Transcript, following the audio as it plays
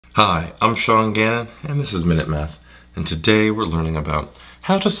Hi, I'm Sean Gannon, and this is Minute Math, and today we're learning about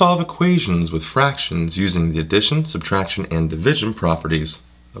how to solve equations with fractions using the addition, subtraction, and division properties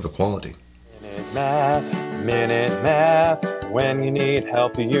of equality. Minute Math, when you need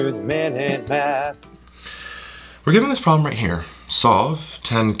help you use Minute Math. We're given this problem right here. Solve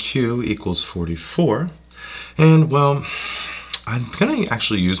 10q equals 44, and well, I'm going to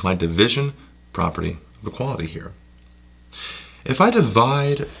actually use my division property of equality here. If I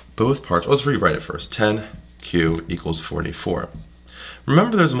divide both parts, let's rewrite it first. 10q equals 44.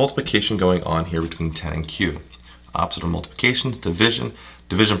 Remember there's a multiplication going on here between 10 and q. Opposite of multiplications, division.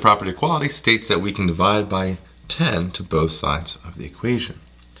 Division property of equality states that we can divide by 10 to both sides of the equation.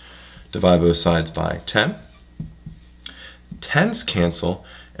 Divide both sides by 10. 10's cancel,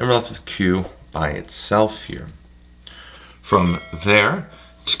 and we're left with q by itself here. From there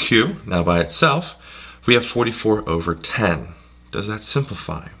to q, now by itself, we have 44 over 10. Does that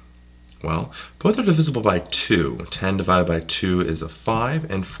simplify? Well, both are divisible by 2. 10 divided by 2 is a 5,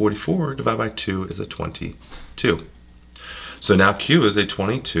 and 44 divided by 2 is a 22. So now q is a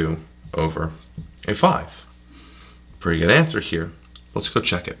 22 over a 5. Pretty good answer here. Let's go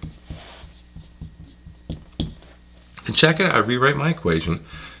check it. To check it, I rewrite my equation.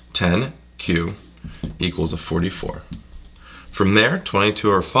 10q equals a 44. From there, 22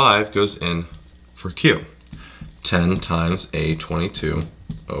 over 5 goes in for q. 10 times a 22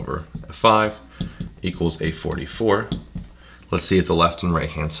 over a 5 equals a 44. Let's see if the left and right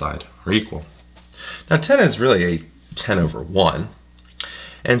hand side are equal. Now 10 is really a 10 over 1.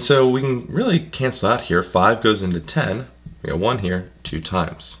 And so we can really cancel out here. 5 goes into 10. We got 1 here 2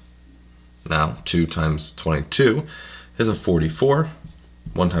 times. Now 2 times 22 is a 44.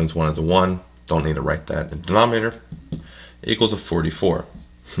 1 times 1 is a 1. Don't need to write that in the denominator. Equals a 44.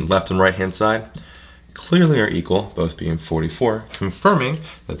 Left and right hand side clearly are equal, both being 44, confirming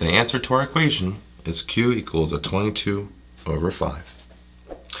that the answer to our equation is q equals a 22 over 5.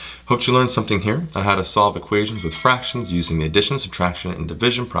 Hope you learned something here on how to solve equations with fractions using the addition, subtraction, and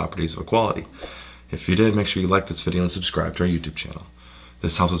division properties of equality. If you did, make sure you like this video and subscribe to our YouTube channel.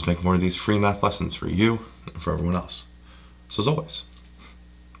 This helps us make more of these free math lessons for you and for everyone else. So as always,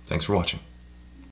 thanks for watching.